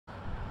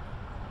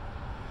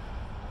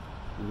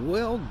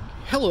Well,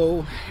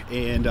 hello,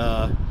 and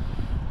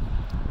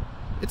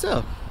it's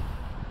a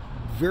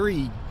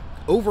very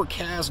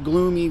overcast,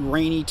 gloomy,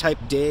 rainy type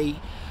day.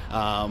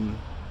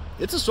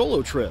 It's a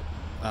solo trip.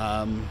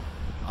 I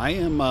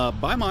am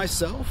by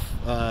myself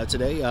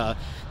today.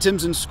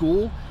 Tim's in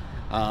school,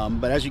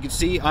 but as you can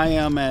see, I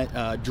am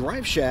at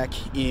Drive Shack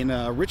in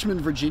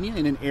Richmond, Virginia,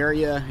 in an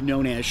area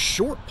known as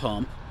Short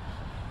Pump.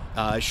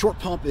 Short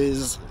Pump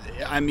is,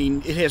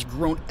 it has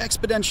grown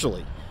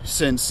exponentially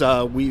since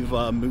we've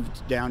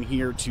moved down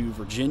here to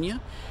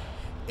Virginia.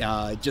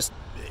 It just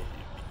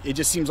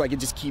seems like it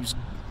just keeps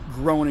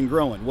growing and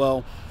growing.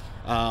 Well,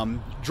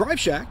 Drive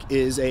Shack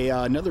is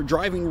another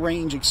driving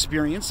range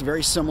experience,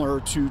 very similar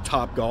to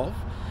Top Golf.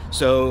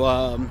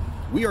 So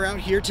we are out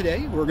here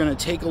today. We're going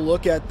to take a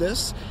look at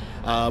this.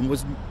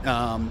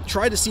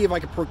 Try to see if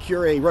I could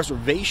procure a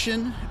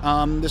reservation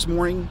this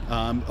morning.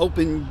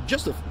 Open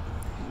just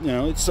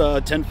it's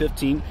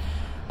 10:15.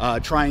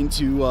 Trying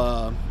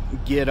to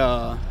get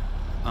a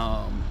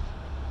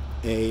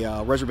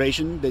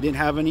reservation. They didn't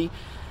have any.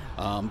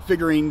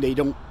 Figuring they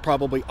don't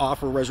probably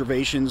offer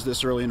reservations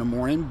this early in the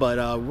morning,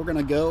 but we're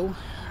gonna go,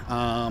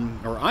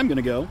 or I'm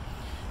gonna go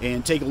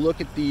and take a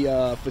look at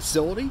the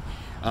facility.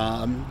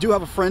 Do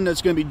have a friend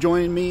that's going to be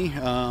joining me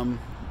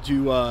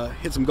to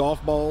hit some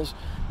golf balls,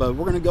 but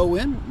we're gonna go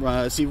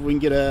in, see if we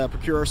can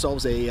procure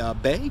ourselves a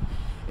bay,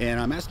 and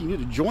I'm asking you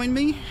to join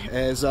me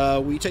as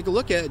we take a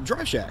look at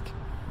Drive Shack.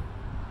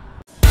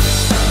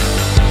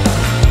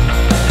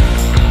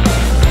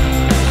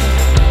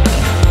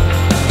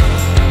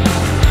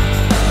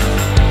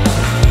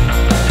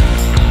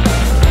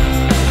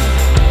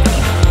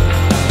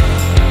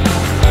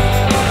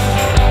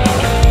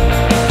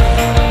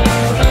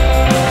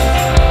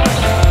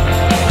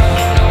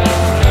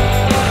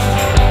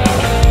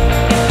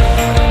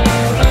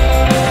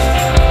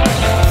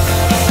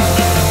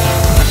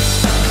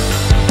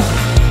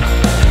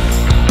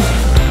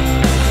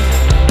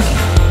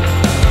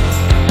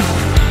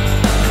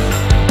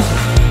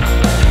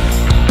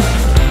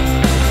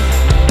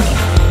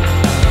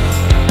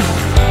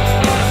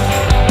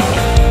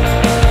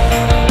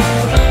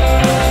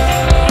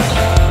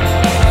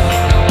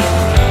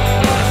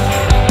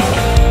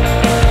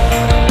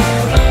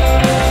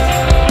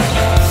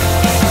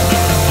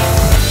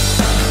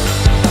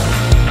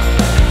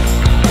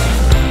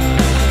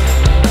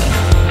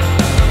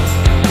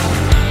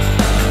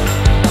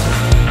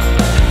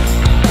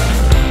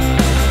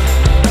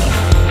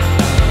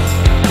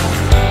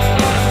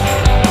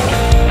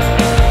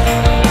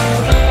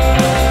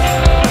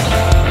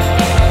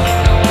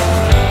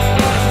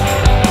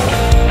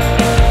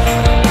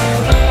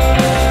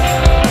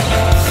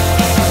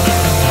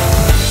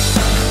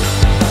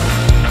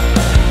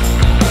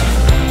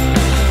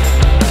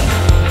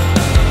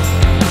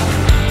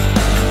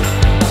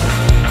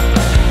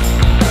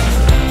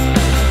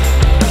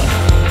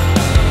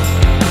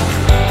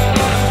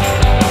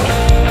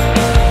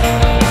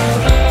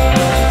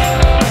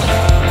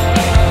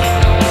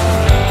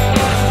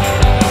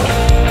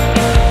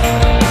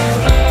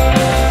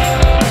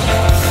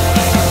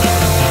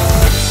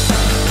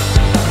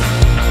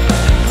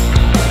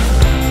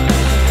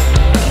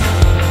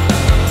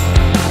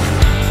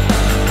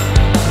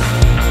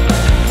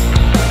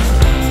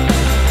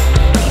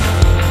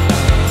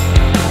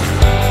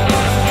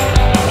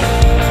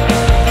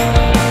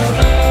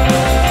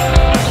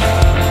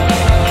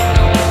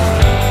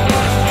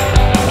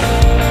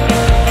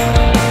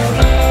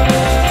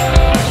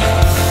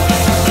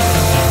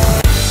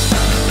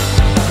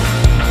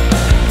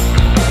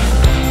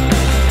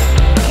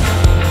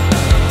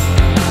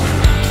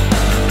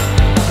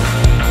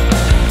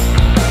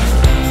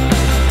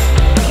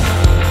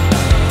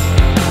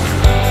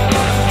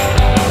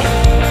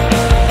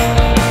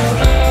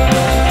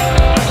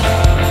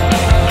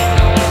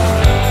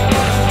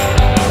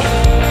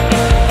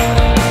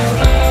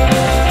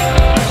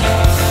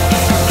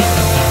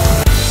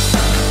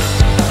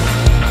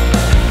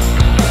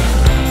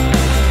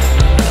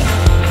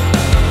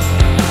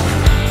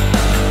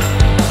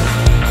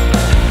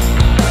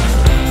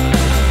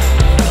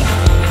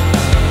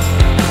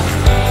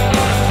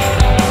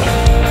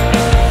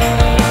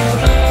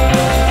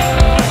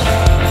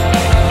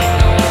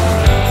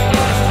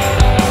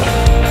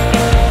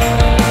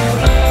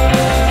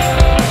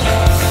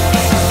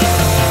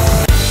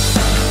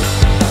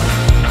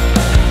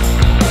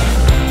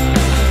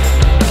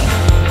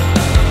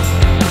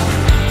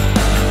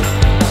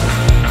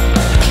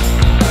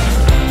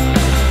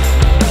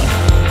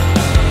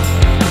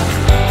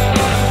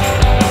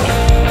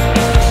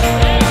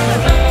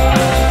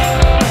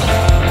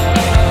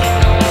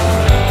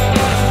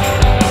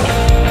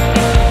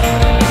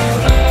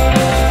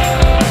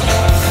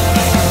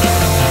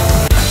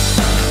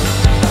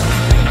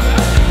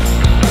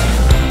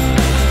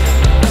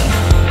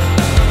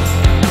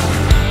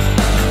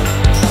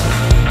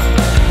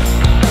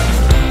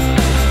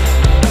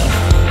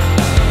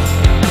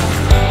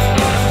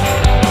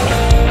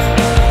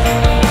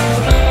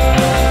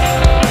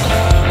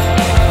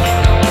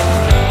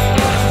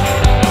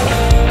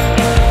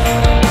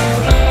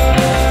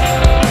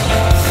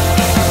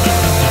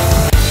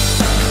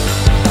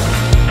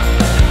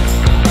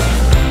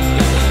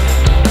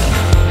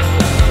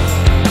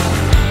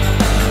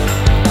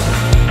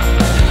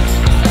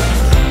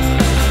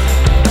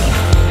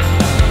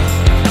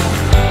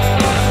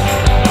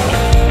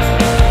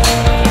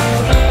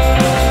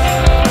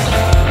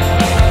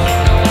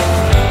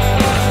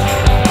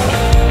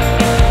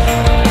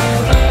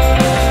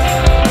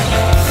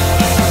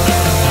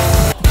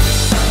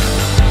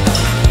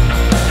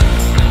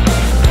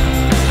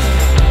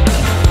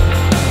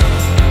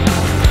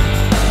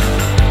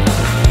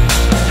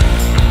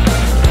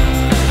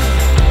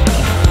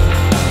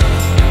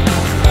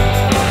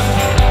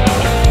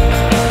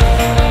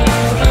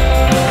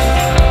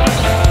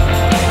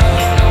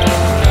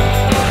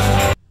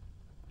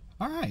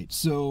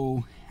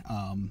 so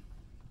I'm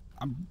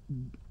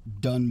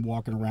done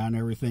walking around and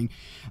everything.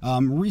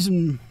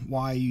 Reason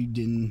why you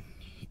didn't,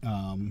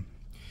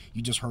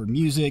 you just heard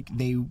music.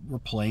 They were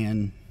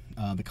playing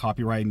the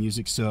copyrighted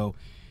music, so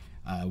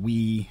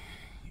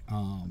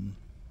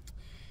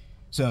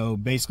so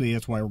basically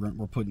that's why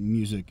we're putting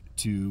music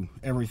to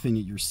everything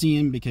that you're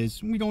seeing,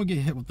 because we don't get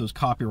hit with those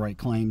copyright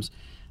claims.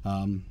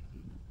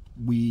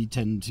 We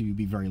tend to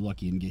be very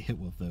lucky and get hit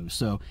with those.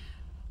 So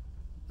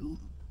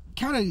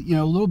kind of,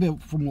 a little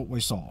bit from what we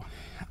saw.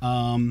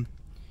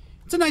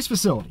 It's a nice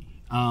facility.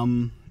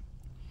 The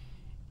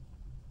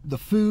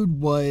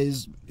food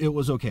was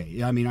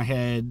okay. I mean, I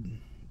had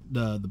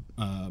the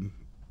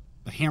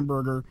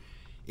hamburger.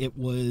 It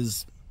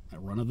was a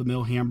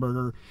run-of-the-mill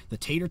hamburger. The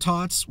tater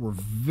tots were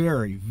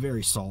very,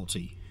 very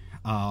salty.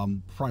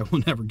 Probably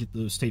will never get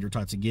those tater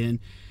tots again.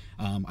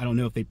 I don't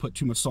know if they put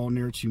too much salt in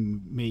there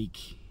to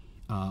make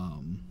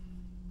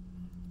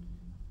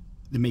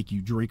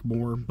you drink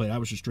more, but I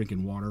was just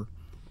drinking water.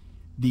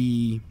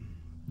 The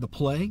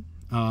play,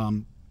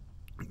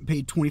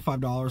 paid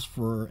 $25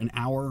 for an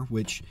hour,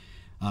 which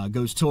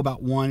goes till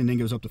about 1 and then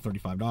goes up to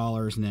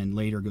 $35, and then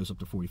later goes up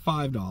to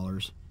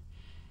 $45.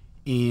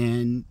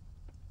 And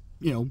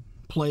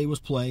play was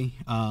play.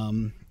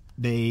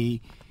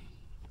 They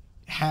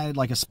had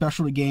like a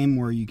specialty game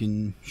where you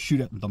can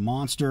shoot at the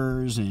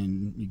monsters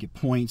and you get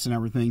points and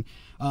everything.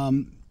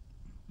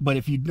 But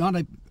if you're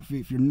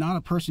not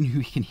a person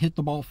who can hit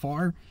the ball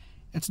far,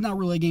 it's not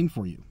really a game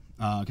for you.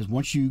 Because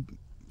once you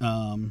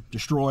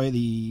destroy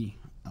the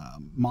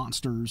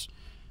monsters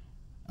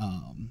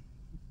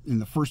in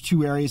the first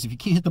 2 areas, if you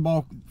can't hit the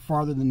ball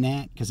farther than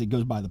that, because it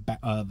goes by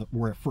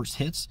where it first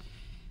hits,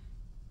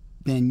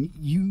 then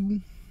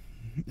you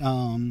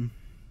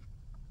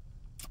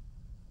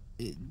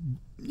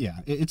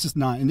it's just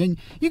not. And then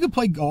you could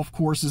play golf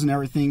courses and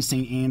everything.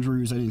 St.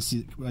 Andrews, I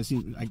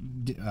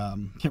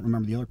can't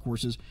remember the other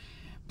courses,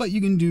 but you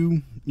can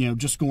do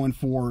just going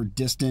for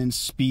distance,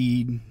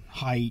 speed,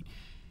 height.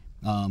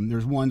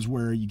 There's ones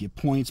where you get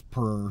points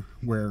per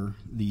where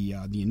the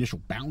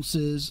initial bounce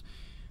is.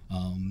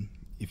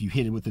 If you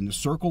hit it within the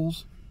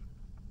circles,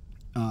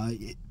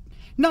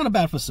 not a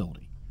bad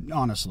facility,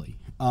 honestly.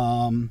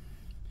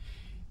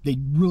 They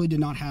really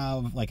did not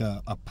have like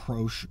a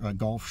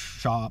golf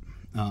shop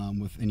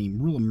with any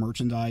real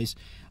merchandise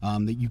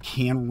that you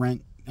can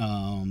rent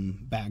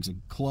bags of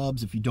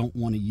clubs if you don't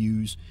want to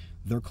use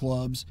their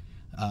clubs.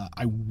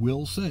 I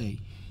will say,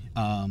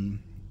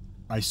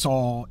 I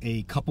saw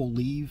a couple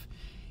leave,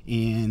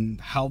 and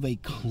how they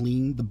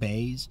clean the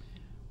bays.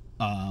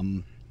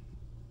 Glad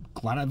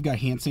I've got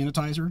hand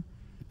sanitizer,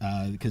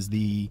 because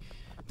the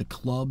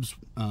clubs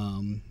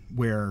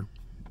where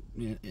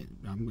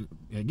I'm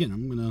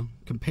going to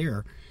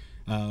compare.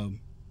 A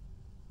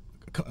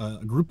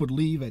group would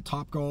leave at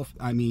Topgolf.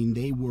 I mean,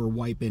 they were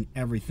wiping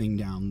everything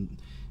down.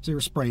 So they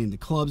were spraying the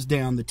clubs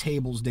down, the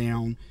tables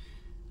down,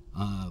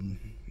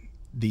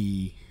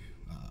 the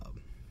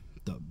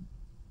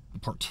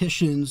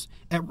partitions,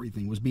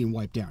 everything was being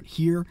wiped down.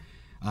 Here,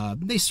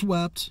 they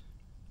swept,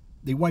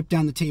 they wiped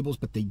down the tables,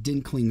 but they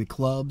didn't clean the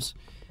clubs.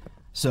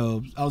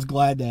 So I was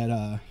glad that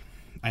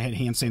I had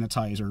hand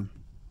sanitizer.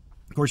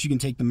 Of course, you can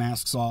take the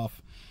masks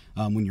off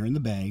when you're in the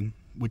bay,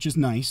 which is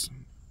nice.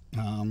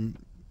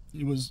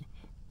 It was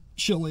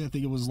chilly. I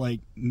think it was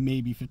like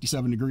maybe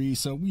 57 degrees,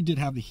 so we did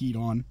have the heat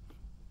on.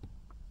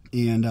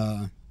 And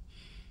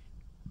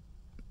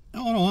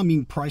I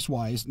mean,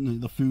 price-wise,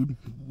 the food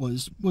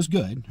was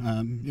good.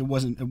 It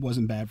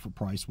wasn't bad for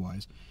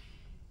price-wise,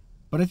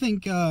 but I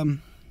think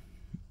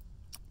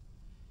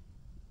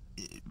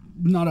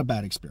not a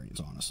bad experience,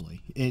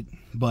 honestly.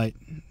 But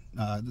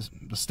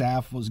the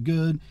staff was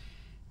good.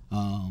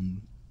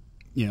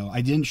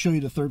 I didn't show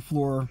you the third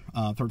floor.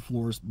 Third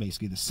floor is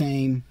basically the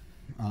same.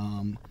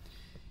 I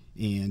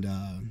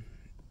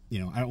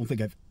don't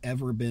think I've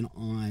ever been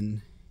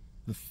on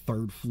the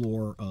third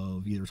floor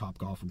of either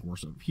Topgolf or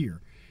course over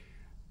here.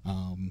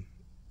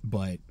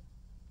 But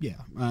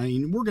yeah, I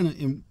mean, we're gonna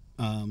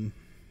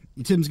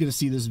Tim's gonna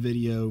see this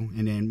video,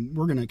 and then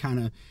we're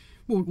gonna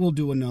we'll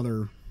do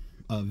another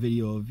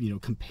video of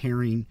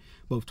comparing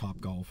both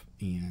Topgolf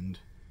and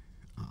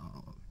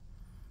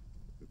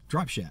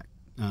Drop Shack.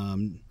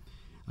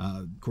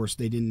 Of course,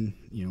 they didn't,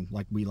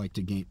 like we like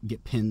to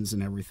get pins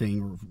and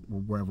everything, or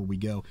wherever we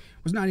go.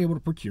 Was not able to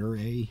procure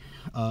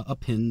a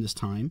pin this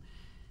time.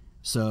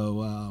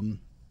 So,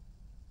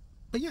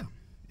 but yeah,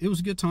 it was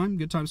a good time.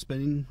 Good time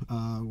spending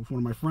with one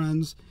of my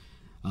friends.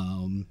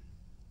 Of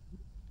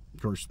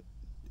course,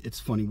 it's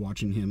funny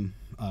watching him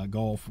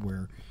golf,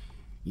 where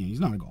he's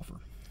not a golfer.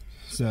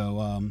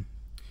 So,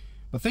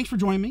 but thanks for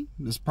joining me.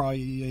 This is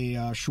probably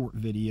a short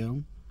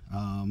video.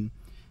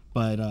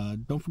 But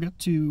don't forget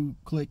to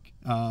click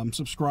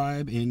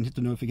subscribe and hit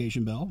the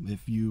notification bell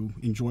if you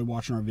enjoy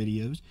watching our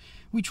videos.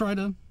 We try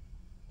to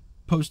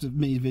post as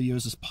many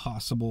videos as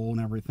possible and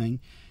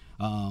everything.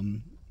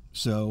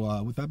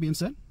 So with that being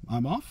said,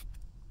 I'm off.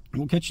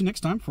 We'll catch you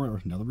next time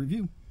for another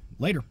review.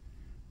 Later.